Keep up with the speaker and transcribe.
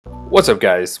What's up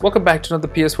guys, welcome back to another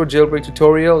PS4 jailbreak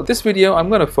tutorial. This video I'm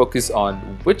going to focus on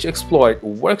which exploit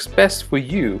works best for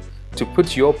you to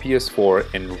put your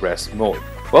PS4 in rest mode.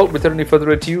 Well, without any further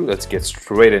ado, let's get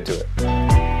straight into it.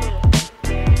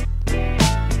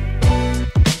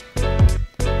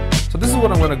 So this is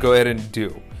what I'm going to go ahead and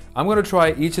do. I'm going to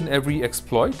try each and every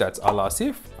exploit, that's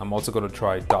Al-Azif. I'm also going to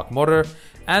try Darkmodder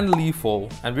and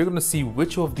Leeful, and we're going to see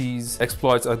which of these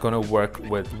exploits are going to work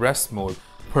with rest mode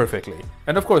perfectly.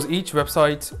 And of course, each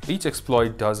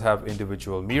exploit does have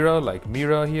individual Mira, like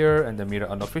Mira here and the Mira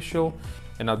unofficial.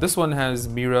 And now this one has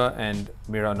Mira and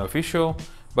Mira unofficial,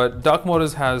 but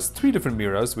Darkmodder has three different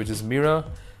Miras, which is Mira,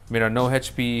 Mira no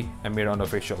HP, and Mira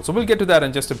unofficial. So we'll get to that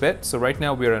in just a bit. So right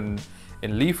now we're in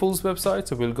Leeful's website,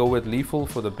 so we'll go with Leeful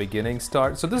for the beginning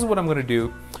start. So this is what I'm going to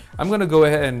do. I'm going to go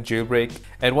ahead and jailbreak,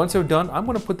 and once you're done, I'm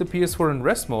going to put the PS4 in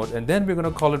rest mode, and then we're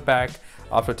going to call it back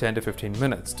after 10 to 15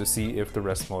 minutes to see if the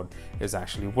rest mode is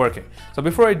actually working. So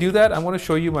before I do that, I want to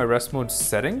show you my rest mode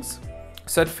settings.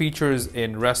 Set features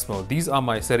in rest mode. These are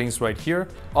my settings right here.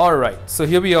 All right, so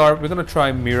here we are. We're going to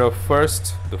try Mira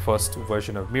first, the first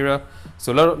version of Mira.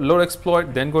 So load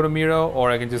exploit, then go to Mira, or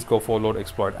I can just go for load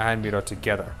exploit and Mira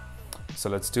together. So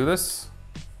let's do this.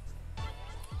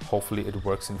 Hopefully it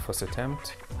works in first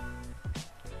attempt.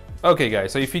 Okay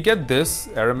guys, so if you get this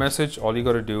error message, all you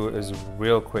got to do is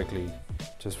real quickly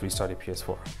just restart your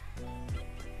PS4.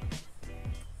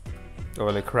 Oh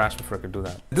well, it crashed before I could do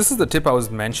that. This is the tip I was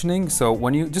mentioning. So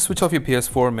when you just switch off your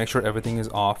PS4, make sure everything is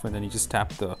off, and then you just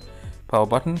tap the power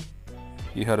button.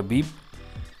 You heard a beep.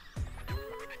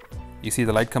 You see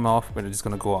the light come off, but it's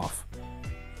gonna go off.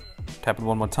 Tap it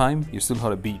one more time, you still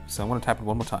heard a beep, so I'm gonna tap it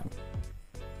one more time.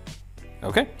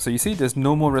 Okay, so you see there's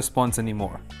no more response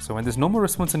anymore. So when there's no more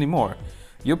response anymore,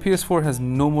 your PS4 has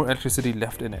no more electricity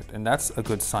left in it, and that's a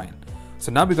good sign.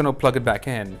 So now we're gonna plug it back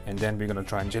in, and then we're gonna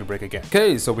try and jailbreak again.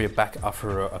 Okay, so we're back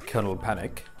after a kernel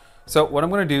panic. So what I'm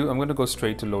gonna do, I'm gonna go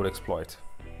straight to load exploit.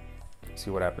 See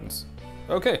what happens.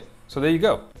 Okay, so there you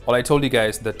go. Well, I told you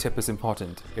guys the tip is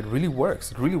important. It really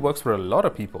works. It really works for a lot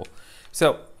of people.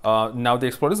 So now the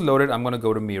exploit is loaded. I'm gonna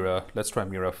go to Mira. Let's try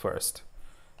Mira first.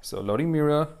 So loading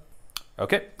Mira.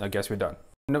 Okay, I guess we're done.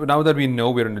 Now that we know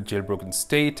we're in a jailbroken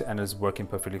state and it's working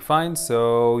perfectly fine,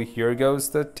 so here goes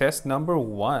the test number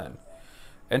 1.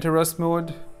 Enter rest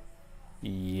mode.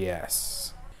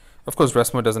 Yes. Of course,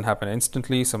 rest mode doesn't happen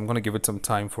instantly, so I'm gonna give it some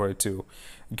time for it to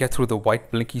get through the white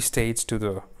blinky stage to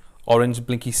the orange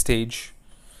blinky stage.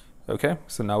 Okay,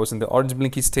 so now it's in the orange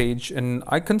blinky stage, and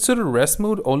I consider rest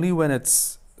mode only when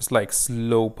it's like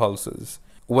slow pulses.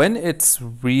 When it's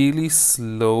really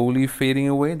slowly fading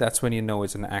away, that's when you know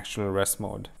it's an actual rest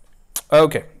mode.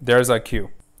 Okay, there's our cue.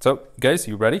 So guys,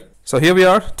 you ready? So here we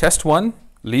are, test 1,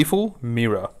 Leeful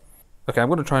Mira. Okay, I'm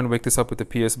gonna try and wake this up with the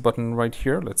PS button right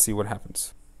here. Let's see what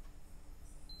happens.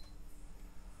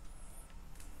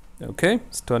 Okay,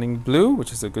 it's turning blue,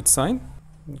 which is a good sign.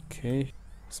 Okay.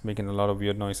 It's making a lot of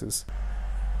weird noises.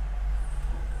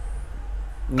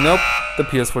 Nope, the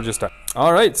PS4 just died.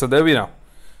 All right, so there we go.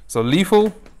 So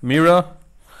Leeful, Mira,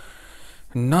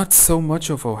 not so much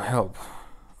of a help.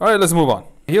 All right, let's move on.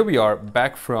 Here we are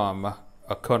back from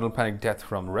a kernel panic death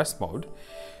from rest mode.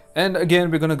 And again,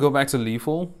 we're gonna go back to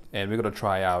Leeful and we're gonna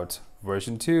try out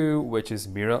version 2, which is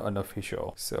Mira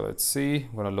unofficial. So let's see,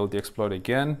 I'm gonna load the exploit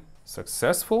again.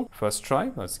 Successful, first try,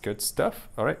 that's good stuff.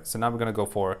 All right, so now we're gonna go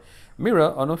for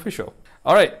Mira unofficial.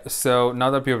 All right, so now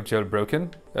that we have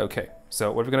jailbroken, okay,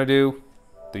 so what we're gonna do,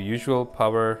 the usual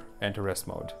power enter rest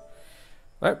mode.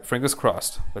 All right, fingers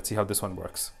crossed. Let's see how this one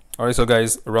works. All right, so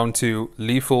guys, round 2,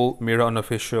 Leeful, Mira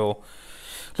unofficial.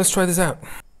 Let's try this out.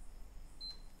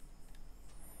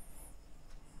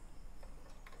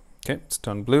 Okay, it's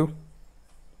turned blue.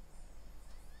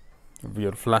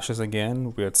 Weird flashes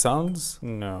again, weird sounds.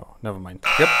 No, never mind.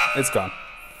 Yep, it's gone.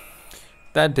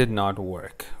 That did not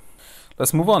work.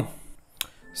 Let's move on.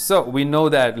 So we know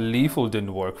that Leeful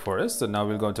didn't work for us, so now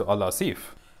we'll go to Al-Azif.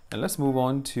 And let's move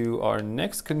on to our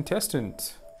next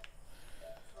contestant.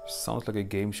 Sounds like a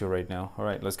game show right now. All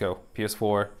right, let's go.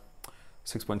 PS4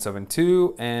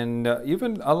 6.72, and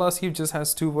even Al-Azif just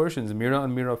has 2 versions, Mira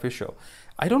and Mira official.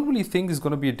 I don't really think there's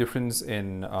going to be a difference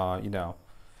in, you know,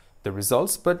 the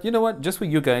results, but you know what? Just for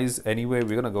you guys anyway, we're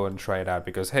going to go and try it out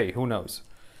because, hey, who knows?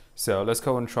 So let's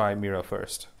go and try Mira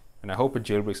first. And I hope it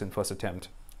jailbreaks in first attempt.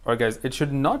 All right, guys, it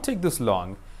should not take this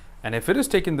long. And if it is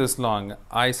taking this long,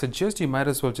 I suggest you might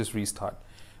as well just restart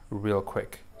real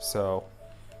quick. So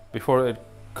before it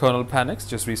kernel panics,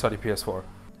 just restart your PS4.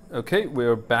 Okay,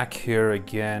 we're back here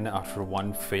again after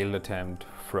one failed attempt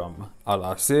from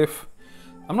Al-Azif.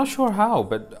 I'm not sure how,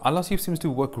 but Al-Azif seems to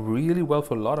work really well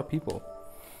for a lot of people.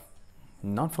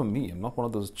 Not for me. I'm not one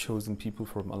of those chosen people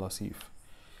from Al-Azif.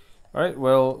 All right,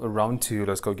 well, round 2,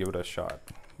 let's go give it a shot.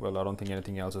 Well, I don't think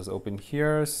anything else is open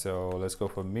here, so let's go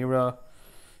for Mira.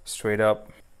 Straight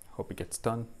up. Hope it gets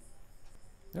done.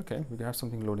 Okay, we have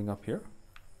something loading up here.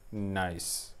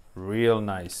 Nice. Real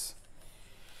nice.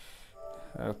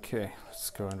 Okay, let's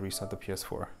go and restart the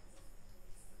PS4.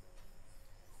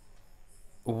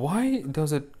 Why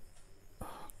does it...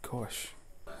 Oh, gosh.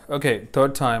 Okay,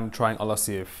 third time trying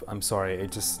Al-Azif. I'm sorry,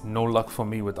 it's just no luck for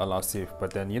me with Al-Azif.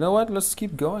 But then, you know what? Let's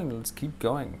keep going. Let's keep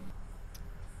going.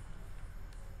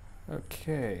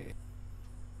 Okay.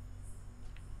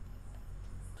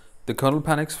 The kernel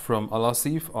panics from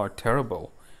Al-Azif are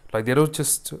terrible. Like, they don't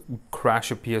just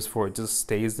crash a PS4. It just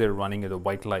stays there running at a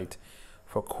white light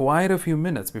for quite a few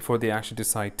minutes before they actually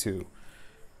decide to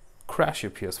crash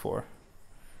your PS4.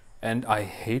 And I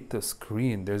hate the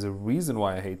screen. There's a reason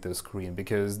why I hate the screen,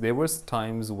 because there was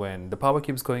times when the power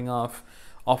keeps going off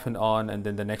and on, and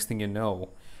then the next thing you know,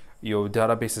 your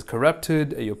database is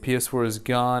corrupted, your PS4 is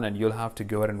gone, and you'll have to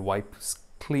go ahead and wipe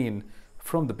clean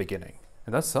from the beginning.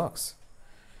 And that sucks.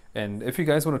 And if you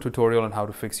guys want a tutorial on how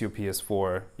to fix your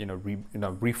PS4,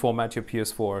 reformat your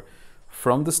PS4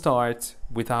 from the start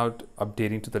without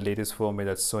updating to the latest firmware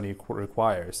that Sony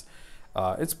requires,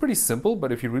 it's pretty simple,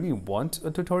 but if you really want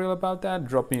a tutorial about that,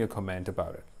 drop me a comment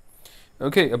about it.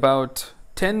 Okay, about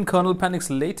 10 kernel panics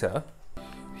later,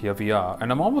 here we are.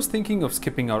 And I'm almost thinking of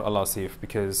skipping out Al-Azif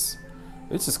because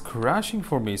it's just crashing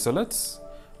for me. So let's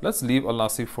leave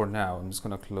Al-Azif for now. I'm just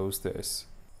gonna close this.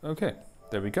 Okay,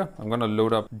 there we go. I'm gonna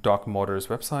load up Darkmodder's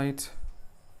website.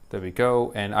 There we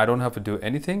go. And I don't have to do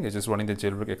anything. It's just running the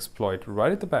jailbreak exploit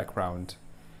right at the background.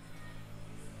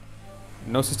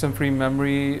 No system free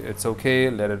memory, it's okay,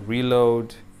 let it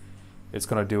reload. It's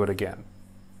gonna do it again.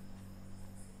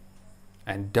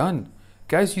 And done.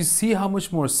 Guys, you see how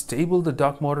much more stable the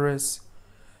Darkmodder is?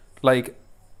 Like,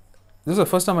 this is the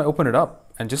first time I open it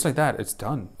up, and just like that, it's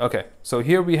done. Okay, so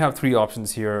here we have 3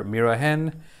 options here: Mira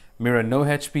Hen, Mira No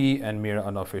HP, and Mira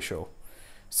Unofficial.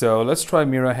 So let's try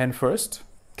Mira Hen first.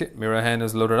 Okay, Mira Hen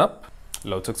is loaded up.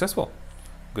 Load successful.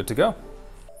 Good to go.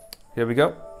 Here we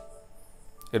go.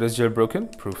 It is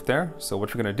jailbroken, proof there. So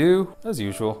what we're gonna do, as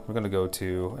usual, we're gonna go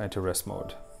to enter rest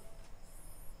mode.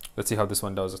 Let's see how this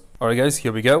one does. All right, guys,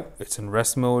 here we go. It's in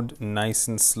rest mode, nice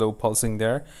and slow pulsing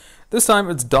there. This time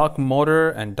it's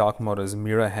Darkmodder, and Darkmodder's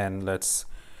Mira Hen. Let's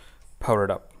power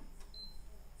it up.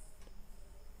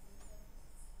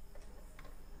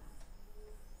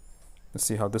 Let's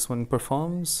see how this one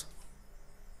performs.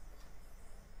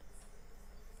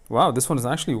 Wow, this one is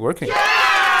actually working.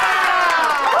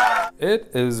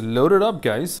 It is loaded up,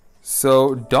 guys.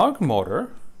 So Darkmodder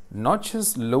not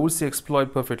just loads the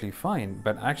exploit perfectly fine,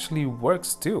 but actually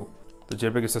works too. The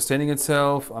jailbreak is sustaining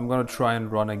itself. I'm gonna try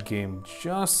and run a game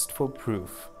just for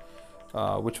proof.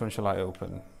 Which one shall I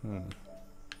open?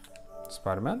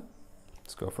 Spider-Man.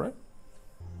 Let's go for it.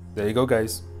 There you go,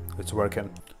 guys. It's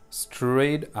working.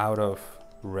 Straight out of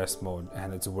rest mode,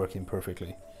 and it's working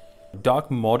perfectly.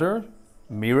 Darkmodder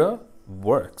Mira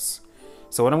works.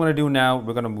 So what I'm going to do now,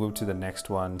 we're going to move to the next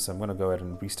one. So I'm going to go ahead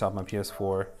and restart my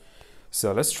PS4.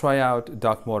 So let's try out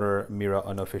Darkmodder, Mira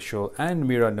Unofficial, and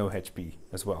Mira No HP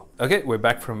as well. Okay, we're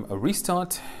back from a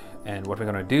restart. And what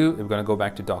we're going to do, we're going to go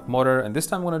back to Darkmodder. And this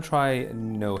time I'm going to try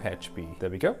No HP. There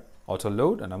we go. Auto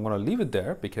load. And I'm going to leave it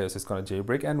there because it's going to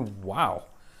jailbreak. And wow.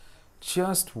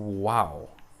 Just wow.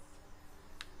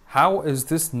 How is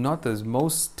this not the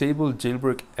most stable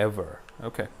jailbreak ever?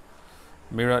 Okay.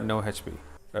 Mira No HP.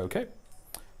 Okay.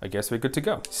 I guess we're good to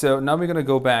go. So now we're gonna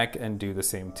go back and do the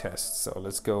same test. So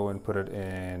let's go and put it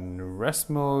in rest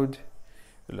mode.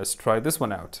 Let's try this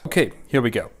one out. Okay, here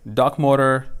we go.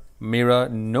 Darkmodder, Mira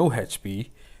No HP,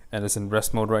 and it's in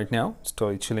rest mode right now. It's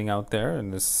totally chilling out there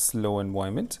in this slow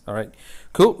environment. All right,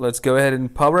 cool. Let's go ahead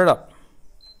and power it up.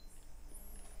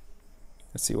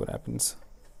 Let's see what happens.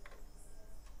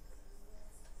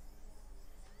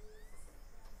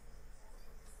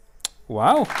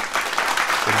 Wow,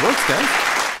 it works, guys.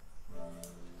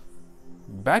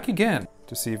 Back again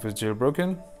to see if it's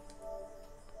jailbroken.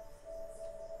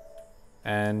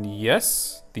 And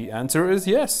yes, the answer is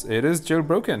yes, it is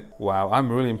jailbroken. Wow,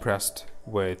 I'm really impressed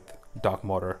with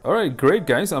Darkmodder. All right, great,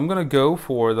 guys. I'm gonna go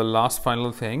for the last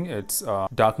final thing. It's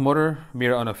Darkmodder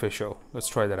Mira Unofficial. Let's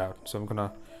try that out. So I'm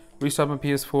gonna restart my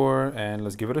PS4 and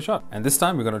let's give it a shot. And this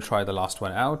time we're gonna try the last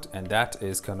one out, and that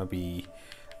is gonna be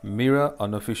Mira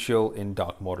Unofficial in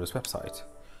Darkmodder's website.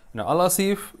 Now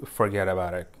Al-Azif, forget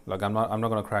about it. Like I'm not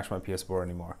gonna crash my PS4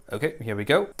 anymore. Okay, here we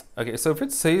go. Okay, so if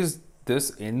it says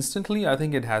this instantly, I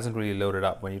think it hasn't really loaded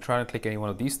up. When you try to click any one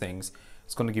of these things,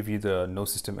 it's gonna give you the no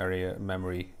system area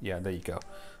memory. Yeah, there you go.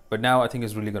 but now I think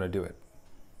it's really going to do it.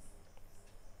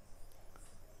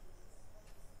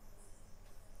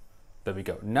 There we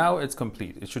go. Now it's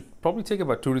complete. It should probably take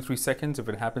about 2 to 3 seconds. If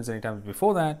it happens anytime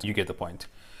before that, you get the point.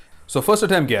 So first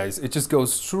attempt, guys, it just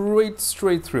goes straight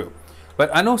through. But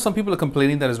I know some people are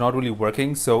complaining that it's not really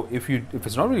working. So if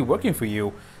it's not really working for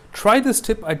you, try this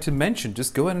tip I mentioned.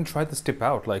 Just go ahead and try this tip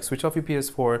out. Like switch off your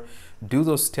PS4, do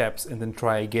those steps, and then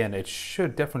try again. It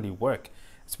should definitely work.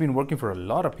 It's been working for a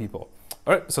lot of people.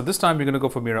 All right, so this time we're gonna go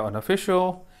for Mira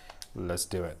Unofficial. Let's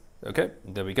do it. Okay,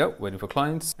 there we go. Waiting for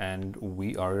clients, and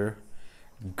we are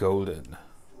golden.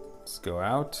 Let's go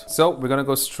out. So we're gonna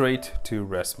go straight to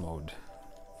rest mode.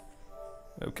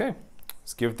 Okay,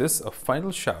 let's give this a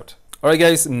final shout. All right,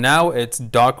 guys, now it's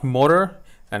Darkmodder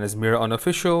and it's Mira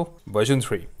Unofficial version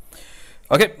 3.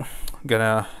 Okay,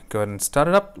 gonna go ahead and start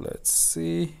it up. Let's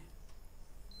see.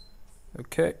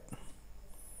 Okay.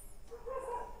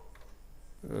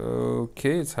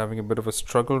 Okay, it's having a bit of a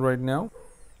struggle right now.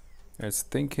 It's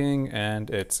thinking and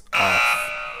it's off.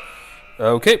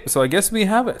 Okay, so I guess we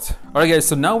have it. All right, guys,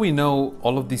 so now we know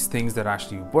all of these things that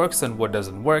actually works and what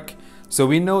doesn't work. So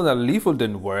we know that Leeful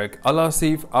didn't work.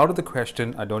 Al-Azif, out of the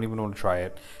question. I don't even want to try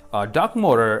it.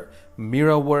 Darkmodder,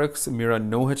 Mira works. Mira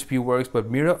no HP works, but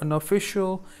Mira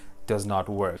Unofficial does not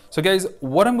work. So guys,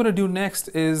 what I'm going to do next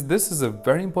is, this is a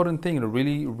very important thing and it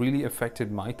really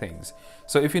affected my things.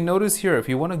 So if you notice here, if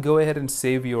you want to go ahead and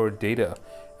save your data,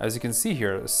 as you can see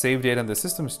here, save data in the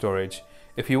system storage,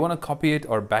 if you want to copy it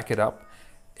or back it up,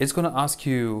 it's going to ask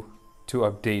you to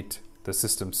update the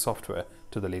system software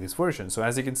to the latest version. So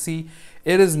as you can see,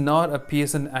 it is not a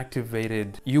PSN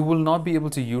activated. You will not be able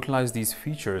to utilize these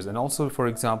features. And also, for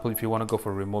example, if you want to go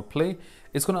for remote play,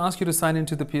 it's going to ask you to sign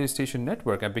into the PlayStation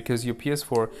network, and because your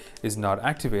PS4 is not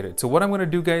activated. So what I'm going to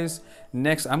do, guys,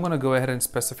 next, I'm going to go ahead and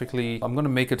I'm going to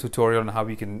make a tutorial on how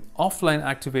you can offline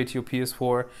activate your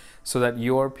PS4 so that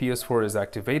your PS4 is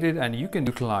activated and you can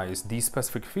utilize these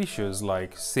specific features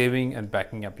like saving and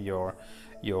backing up your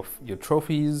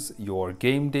trophies, your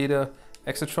game data,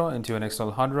 etc. into an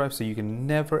external hard drive so you can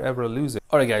never ever lose it.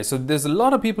 Alright guys, so there's a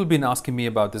lot of people been asking me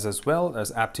about this as well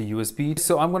as app to USB.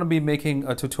 So I'm going to be making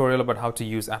a tutorial about how to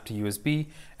use app to USB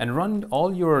and run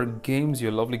all your games,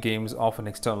 your lovely games, off an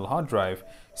external hard drive,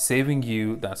 saving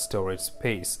you that storage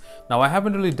space. Now I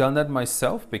haven't really done that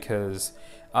myself because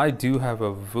I do have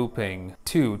a whooping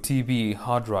 2 TB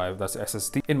hard drive, that's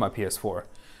SSD, in my PS4.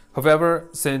 However,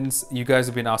 since you guys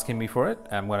have been asking me for it,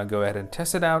 I'm going to go ahead and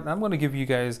test it out. And I'm going to give you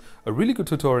guys a really good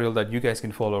tutorial that you guys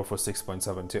can follow for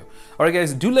 6.72. Alright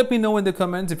guys, do let me know in the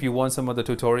comments if you want some other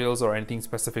tutorials or anything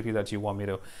specifically that you want me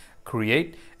to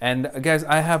create. And guys,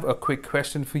 I have a quick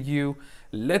question for you.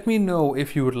 Let me know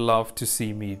if you would love to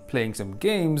see me playing some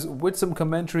games with some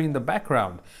commentary in the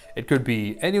background. It could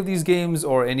be any of these games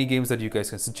or any games that you guys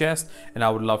can suggest, and I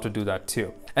would love to do that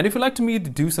too. And if you'd like me to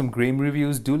do some game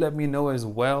reviews, do let me know as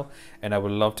well, and I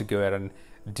would love to go ahead and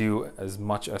do as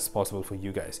much as possible for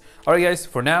you guys. Alright guys,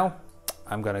 for now,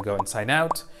 I'm gonna go and sign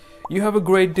out. You have a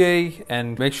great day,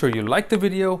 and make sure you like the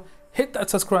video, hit that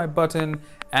subscribe button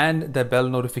and the bell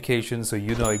notification so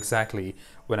you know exactly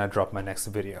when I drop my next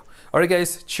video. Alright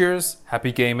guys, cheers,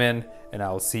 happy gaming, and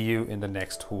I'll see you in the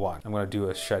next one. I'm gonna do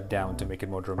a shutdown to make it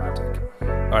more dramatic.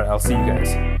 Alright, I'll see you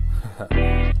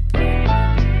guys.